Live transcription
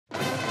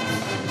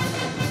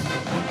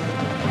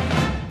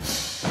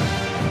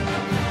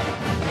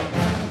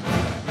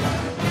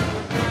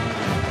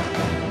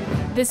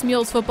This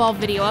Mules Football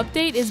video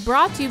update is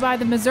brought to you by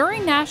the Missouri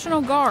National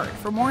Guard.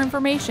 For more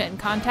information,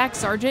 contact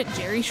Sergeant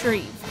Jerry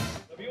Shreve.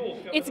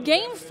 It's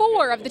Game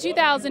 4 of the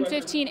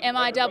 2015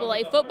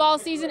 MIAA football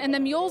season, and the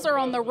Mules are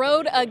on the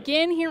road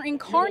again here in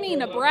Kearney,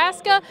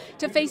 Nebraska,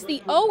 to face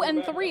the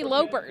 0-3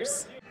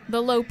 Lopers.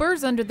 The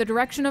Lopers, under the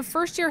direction of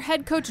first-year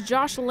head coach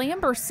Josh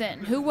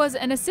Lamberson, who was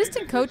an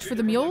assistant coach for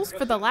the Mules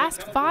for the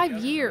last 5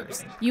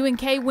 years.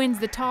 UNK wins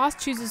the toss,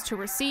 chooses to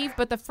receive,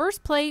 but the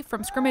first play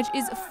from scrimmage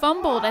is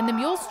fumbled, and the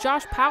Mules'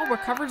 Josh Powell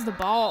recovers the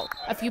ball.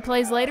 A few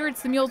plays later,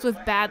 it's the Mules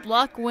with bad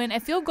luck when a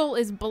field goal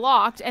is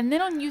blocked, and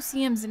then on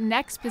UCM's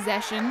next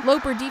possession,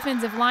 Loper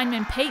defensive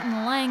lineman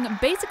Peyton Lang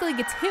basically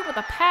gets hit with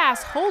a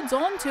pass, holds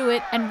on to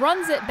it, and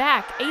runs it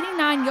back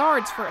 89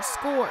 yards for a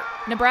score.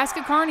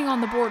 Nebraska-Kearney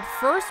on the board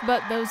first,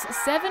 but those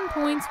 7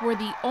 points were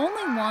the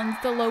only ones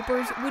the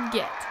Lopers would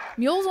get.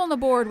 Mules on the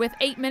board with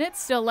 8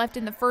 minutes still left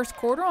in the first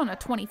quarter on a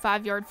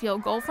 25-yard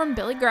field goal from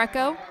Billy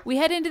Greco. We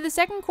head into the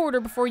second quarter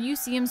before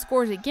UCM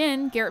scores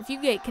again. Garrett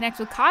Fugate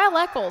connects with Kyle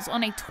Eccles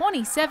on a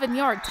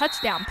 27-yard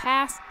touchdown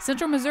pass.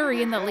 Central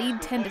Missouri in the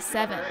lead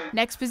 10-7.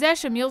 Next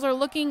possession, Mules are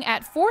looking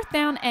at 4th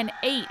down and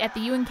 8 at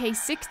the UNK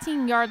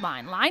 16-yard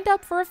line, lined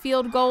up for a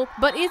field goal,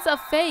 but it's a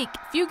fake.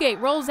 Fugate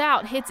rolls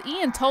out, hits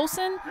Ian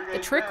Tolson. The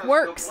trick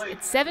works.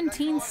 It's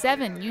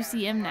 17-7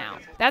 UCM now.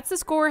 That's the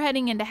score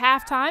heading into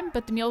halftime,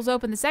 but the Mules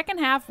open the second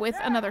half with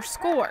another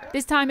score.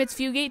 This time it's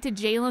Fugate to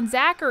Jalen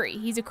Zachary.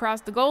 He's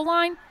across the goal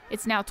line.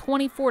 It's now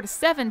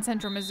 24-7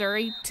 Central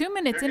Missouri, 2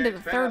 minutes into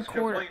the third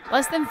quarter.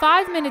 Less than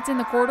 5 minutes in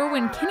the quarter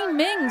when Kenny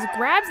Mings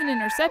grabs an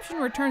interception,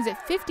 returns it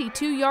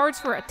 52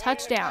 yards for a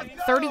touchdown,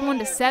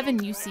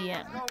 31-7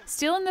 UCM.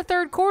 Still in the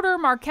third quarter,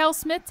 Markel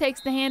Smith takes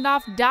the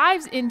handoff,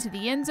 dives into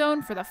the end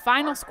zone for the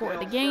final score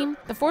of the game.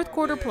 The fourth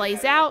quarter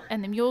plays out,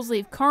 and the Mules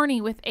leave Kearney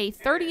with a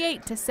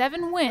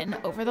 38-7 win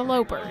over the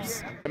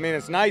Lopers. I mean,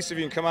 it's nice if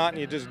you can come out and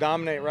you just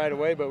dominate right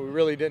away, but we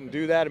really didn't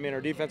do that. I mean,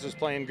 our defense was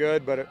playing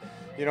good, but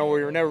we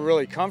were never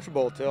really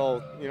comfortable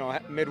till,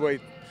 midway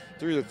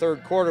through the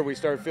third quarter, we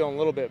started feeling a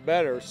little bit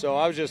better. So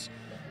I was just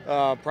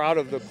proud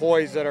of the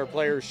poise that our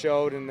players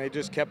showed, and they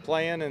just kept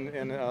playing,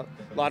 and a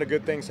lot of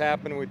good things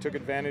happened. We took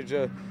advantage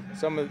of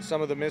some of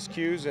the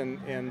miscues, and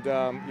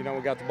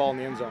we got the ball in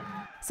the end zone.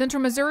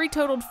 Central Missouri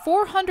totaled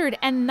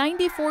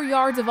 494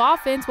 yards of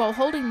offense while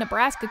holding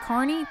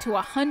Nebraska-Kearney to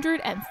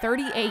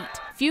 138.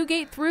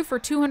 Fugate threw for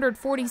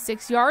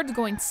 246 yards,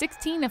 going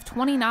 16 of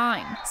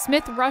 29.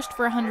 Smith rushed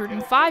for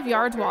 105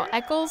 yards, while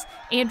Eccles,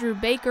 Andrew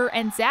Baker,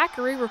 and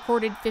Zachary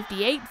recorded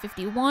 58,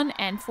 51,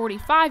 and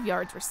 45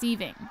 yards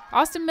receiving.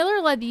 Austin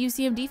Miller led the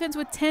UCM defense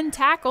with 10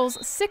 tackles,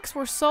 6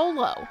 were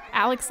solo.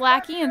 Alex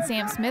Lackey and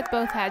Sam Smith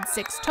both had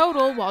 6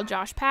 total, while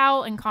Josh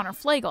Powell and Connor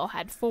Flagel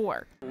had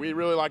 4. We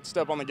really like to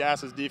step on the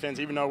gas as defense,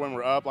 even though when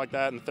we're up like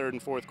that in the third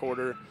and fourth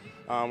quarter,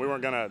 we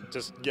weren't going to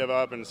just give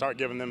up and start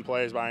giving them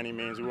plays by any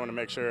means. We want to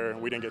make sure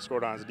we didn't get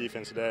scored on as a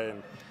defense today, and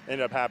it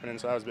ended up happening,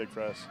 so that was big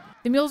for us.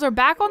 The Mules are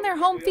back on their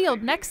home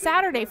field next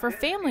Saturday for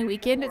Family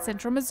Weekend at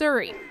Central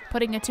Missouri,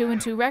 putting a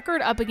 2-2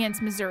 record up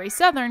against Missouri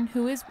Southern,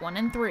 who is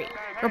 1-3.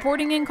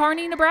 Reporting in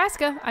Kearney,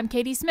 Nebraska, I'm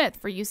Katie Smith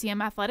for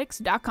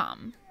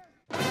UCMathletics.com.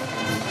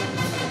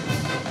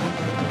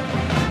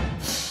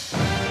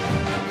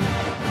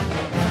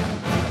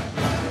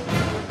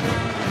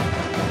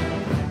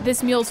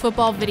 This Mules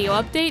Football video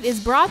update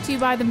is brought to you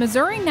by the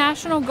Missouri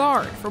National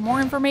Guard. For more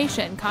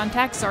information,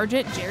 contact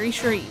Sergeant Jerry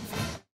Shreve.